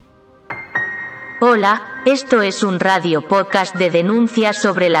Hola, esto es un radio podcast de denuncias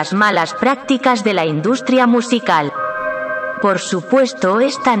sobre las malas prácticas de la industria musical. Por supuesto,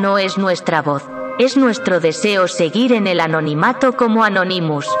 esta no es nuestra voz, es nuestro deseo seguir en el anonimato como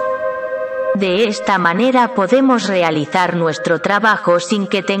Anonymous. De esta manera podemos realizar nuestro trabajo sin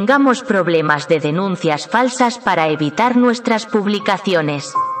que tengamos problemas de denuncias falsas para evitar nuestras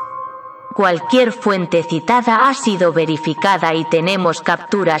publicaciones. Cualquier fuente citada ha sido verificada y tenemos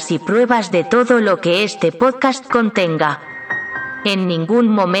capturas y pruebas de todo lo que este podcast contenga. En ningún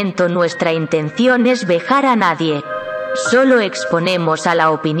momento nuestra intención es vejar a nadie. Solo exponemos a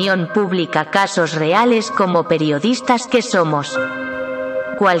la opinión pública casos reales como periodistas que somos.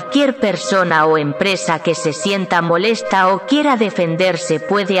 Cualquier persona o empresa que se sienta molesta o quiera defenderse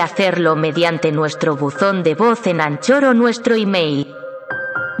puede hacerlo mediante nuestro buzón de voz en Anchor o nuestro email.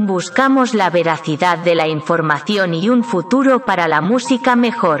 Buscamos la veracidad de la información y un futuro para la música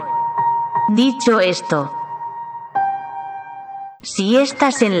mejor. Dicho esto, si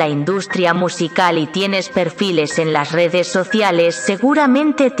estás en la industria musical y tienes perfiles en las redes sociales,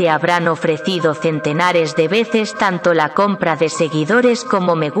 seguramente te habrán ofrecido centenares de veces tanto la compra de seguidores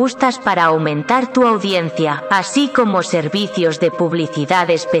como me gustas para aumentar tu audiencia, así como servicios de publicidad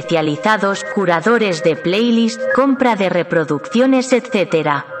especializados, curadores de playlist, compra de reproducciones,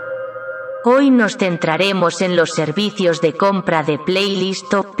 etc. Hoy nos centraremos en los servicios de compra de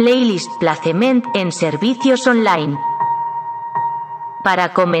playlist o playlist placement en servicios online.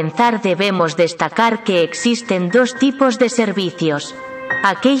 Para comenzar debemos destacar que existen dos tipos de servicios: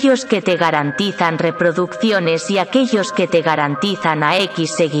 aquellos que te garantizan reproducciones y aquellos que te garantizan a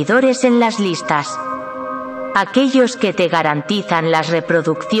X seguidores en las listas. Aquellos que te garantizan las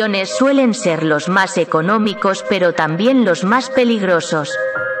reproducciones suelen ser los más económicos pero también los más peligrosos.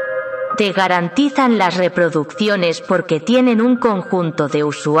 Te garantizan las reproducciones porque tienen un conjunto de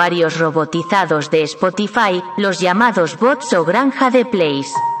usuarios robotizados de Spotify, los llamados bots o granja de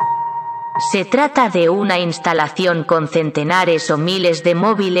plays. Se trata de una instalación con centenares o miles de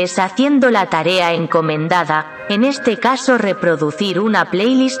móviles haciendo la tarea encomendada, en este caso reproducir una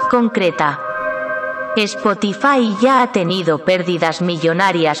playlist concreta. Spotify ya ha tenido pérdidas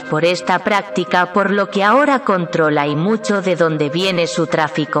millonarias por esta práctica, por lo que ahora controla y mucho de dónde viene su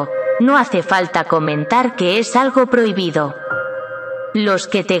tráfico. No hace falta comentar que es algo prohibido. Los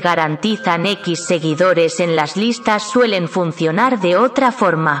que te garantizan X seguidores en las listas suelen funcionar de otra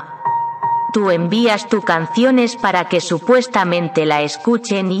forma. Tú envías tus canciones para que supuestamente la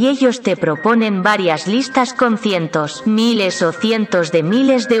escuchen y ellos te proponen varias listas con cientos, miles o cientos de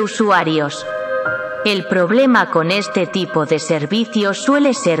miles de usuarios. El problema con este tipo de servicio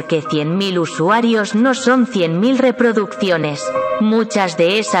suele ser que 100.000 usuarios no son 100.000 reproducciones. Muchas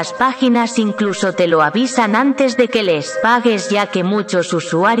de esas páginas incluso te lo avisan antes de que les pagues, ya que muchos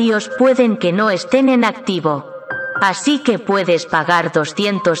usuarios pueden que no estén en activo. Así que puedes pagar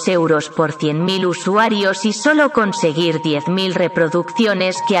 200 euros por 100.000 usuarios y solo conseguir 10.000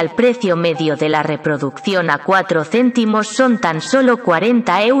 reproducciones, que al precio medio de la reproducción a 4 céntimos son tan solo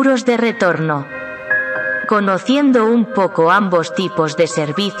 40 euros de retorno. Conociendo un poco ambos tipos de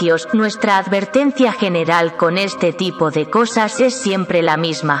servicios, nuestra advertencia general con este tipo de cosas es siempre la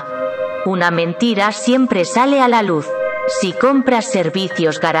misma: una mentira siempre sale a la luz. Si compras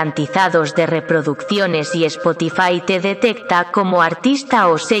servicios garantizados de reproducciones y Spotify te detecta como artista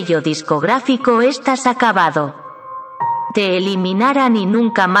o sello discográfico, estás acabado. Te eliminarán y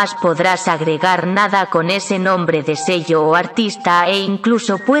nunca más podrás agregar nada con ese nombre de sello o artista, e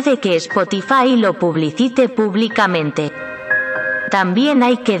incluso puede que Spotify lo publicite públicamente. También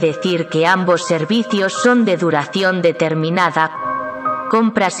hay que decir que ambos servicios son de duración determinada.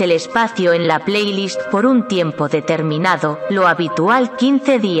 Compras el espacio en la playlist por un tiempo determinado, lo habitual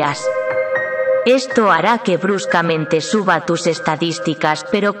 15 días. Esto hará que bruscamente suba tus estadísticas,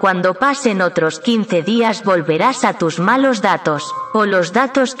 pero cuando pasen otros 15 días volverás a tus malos datos, o los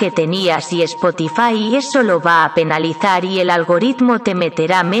datos que tenías, y Spotify eso lo va a penalizar y el algoritmo te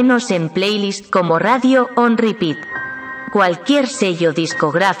meterá menos en playlist como radio on repeat. Cualquier sello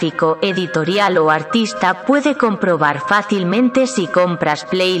discográfico, editorial o artista puede comprobar fácilmente si compras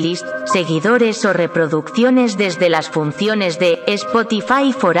playlist, seguidores o reproducciones desde las funciones de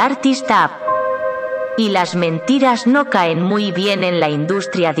Spotify for Artists app. Y las mentiras no caen muy bien en la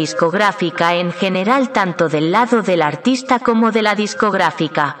industria discográfica en general, tanto del lado del artista como de la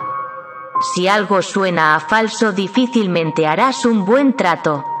discográfica. Si algo suena a falso, difícilmente harás un buen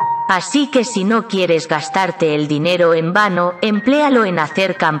trato. Así que si no quieres gastarte el dinero en vano, empléalo en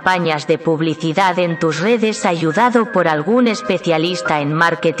hacer campañas de publicidad en tus redes ayudado por algún especialista en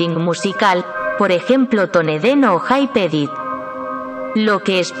marketing musical, por ejemplo Toneden o Hypeedit. Lo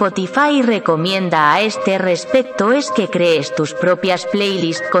que Spotify recomienda a este respecto es que crees tus propias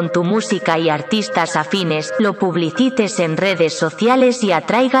playlists con tu música y artistas afines, lo publicites en redes sociales y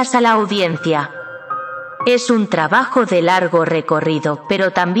atraigas a la audiencia. Es un trabajo de largo recorrido,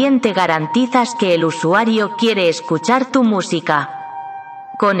 pero también te garantizas que el usuario quiere escuchar tu música.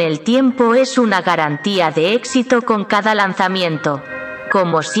 Con el tiempo es una garantía de éxito con cada lanzamiento.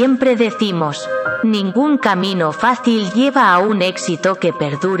 Como siempre decimos, ningún camino fácil lleva a un éxito que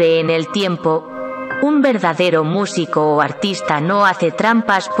perdure en el tiempo. Un verdadero músico o artista no hace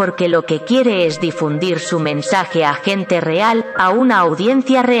trampas porque lo que quiere es difundir su mensaje a gente real, a una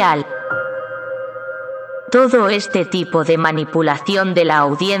audiencia real. Todo este tipo de manipulación de la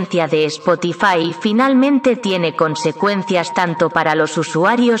audiencia de Spotify finalmente tiene consecuencias tanto para los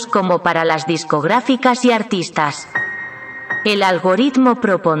usuarios como para las discográficas y artistas. El algoritmo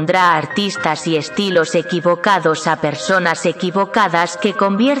propondrá artistas y estilos equivocados a personas equivocadas que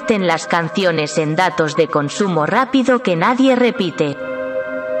convierten las canciones en datos de consumo rápido que nadie repite.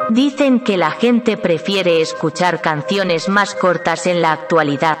 Dicen que la gente prefiere escuchar canciones más cortas en la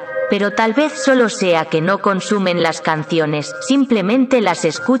actualidad, pero tal vez solo sea que no consumen las canciones, simplemente las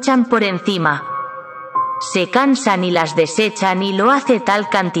escuchan por encima. Se cansan y las desechan y lo hace tal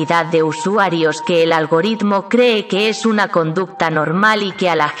cantidad de usuarios que el algoritmo cree que es una conducta normal y que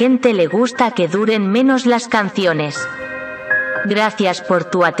a la gente le gusta que duren menos las canciones. Gracias por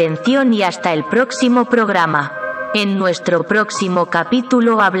tu atención y hasta el próximo programa. En nuestro próximo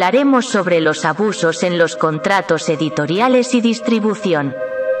capítulo hablaremos sobre los abusos en los contratos editoriales y distribución.